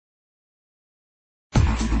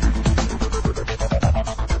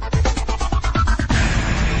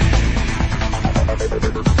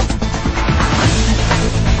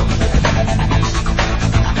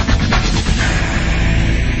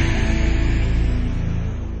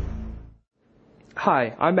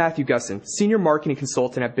Hi, I'm Matthew Gussin, Senior Marketing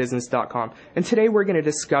Consultant at Business.com, and today we're going to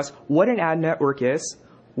discuss what an ad network is,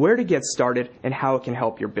 where to get started, and how it can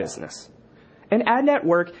help your business. An ad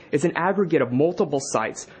network is an aggregate of multiple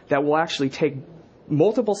sites that will actually take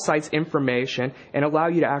multiple sites' information and allow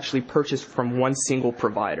you to actually purchase from one single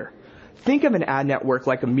provider. Think of an ad network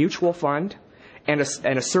like a mutual fund and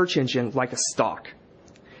a search engine like a stock.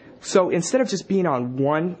 So instead of just being on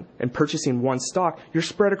one and purchasing one stock, you're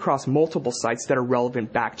spread across multiple sites that are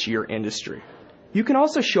relevant back to your industry. You can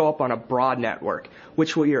also show up on a broad network,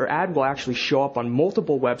 your ad will actually show up on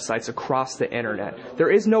multiple websites across the internet.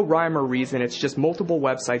 There is no rhyme or reason, it's just multiple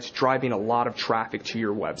websites driving a lot of traffic to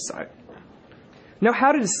your website. Now,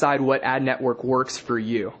 how to decide what ad network works for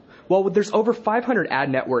you? Well, there's over 500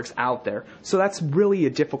 ad networks out there, so that's really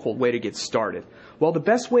a difficult way to get started. Well, the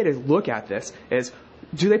best way to look at this is,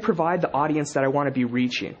 do they provide the audience that I want to be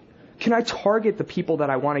reaching? Can I target the people that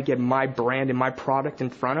I want to get my brand and my product in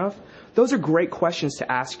front of? Those are great questions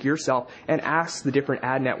to ask yourself and ask the different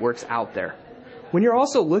ad networks out there. When you're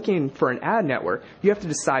also looking for an ad network, you have to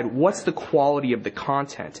decide what's the quality of the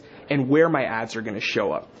content and where my ads are going to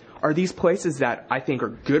show up. Are these places that I think are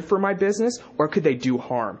good for my business, or could they do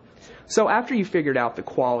harm? So after you figured out the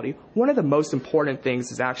quality, one of the most important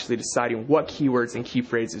things is actually deciding what keywords and key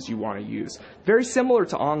phrases you want to use. Very similar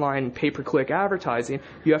to online pay-per-click advertising,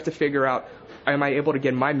 you have to figure out, am I able to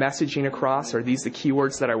get my messaging across? Are these the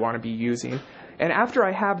keywords that I want to be using? And after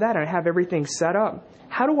I have that and I have everything set up,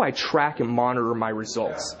 how do I track and monitor my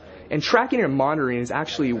results? And tracking and monitoring is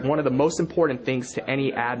actually one of the most important things to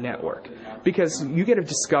any ad network, because you get to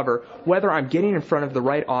discover whether I'm getting in front of the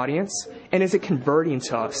right audience and is it converting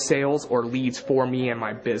to sales or leads for me and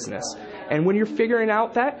my business. And when you're figuring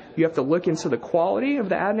out that, you have to look into the quality of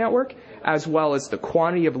the ad network as well as the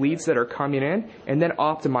quantity of leads that are coming in, and then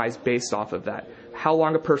optimize based off of that. How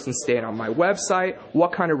long a person's staying on my website,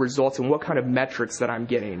 what kind of results and what kind of metrics that I'm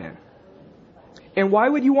getting in. And why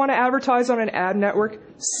would you want to advertise on an ad network?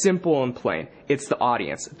 Simple and plain. It's the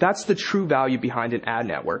audience. That's the true value behind an ad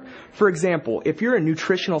network. For example, if you're a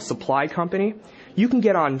nutritional supply company, you can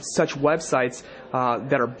get on such websites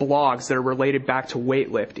that are blogs that are related back to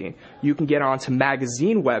weightlifting. You can get onto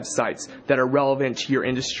magazine websites that are relevant to your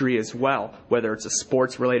industry as well, whether it's a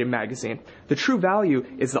sports-related magazine. The true value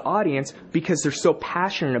is the audience, because they're so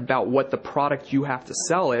passionate about what the product you have to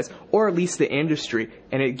sell is, or at least the industry,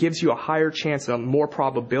 and it gives you a higher chance and a more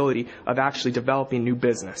probability of actually developing new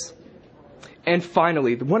business. And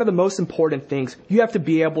finally, one of the most important things, you have to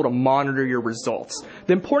be able to monitor your results.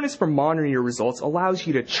 The importance for monitoring your results allows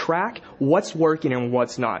you to track what's working and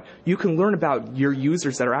what's not. You can learn about your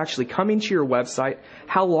users that are actually coming to your website,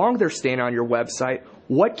 how long they're staying on your website,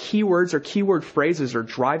 what keywords or keyword phrases are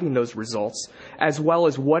driving those results, as well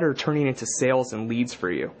as what are turning into sales and leads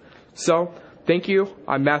for you. So, thank you.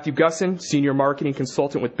 I'm Matthew Gussin, Senior Marketing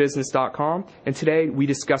Consultant with Business.com, and today we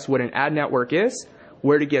discussed what an ad network is,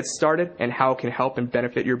 where to get started, and how it can help and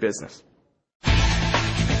benefit your business.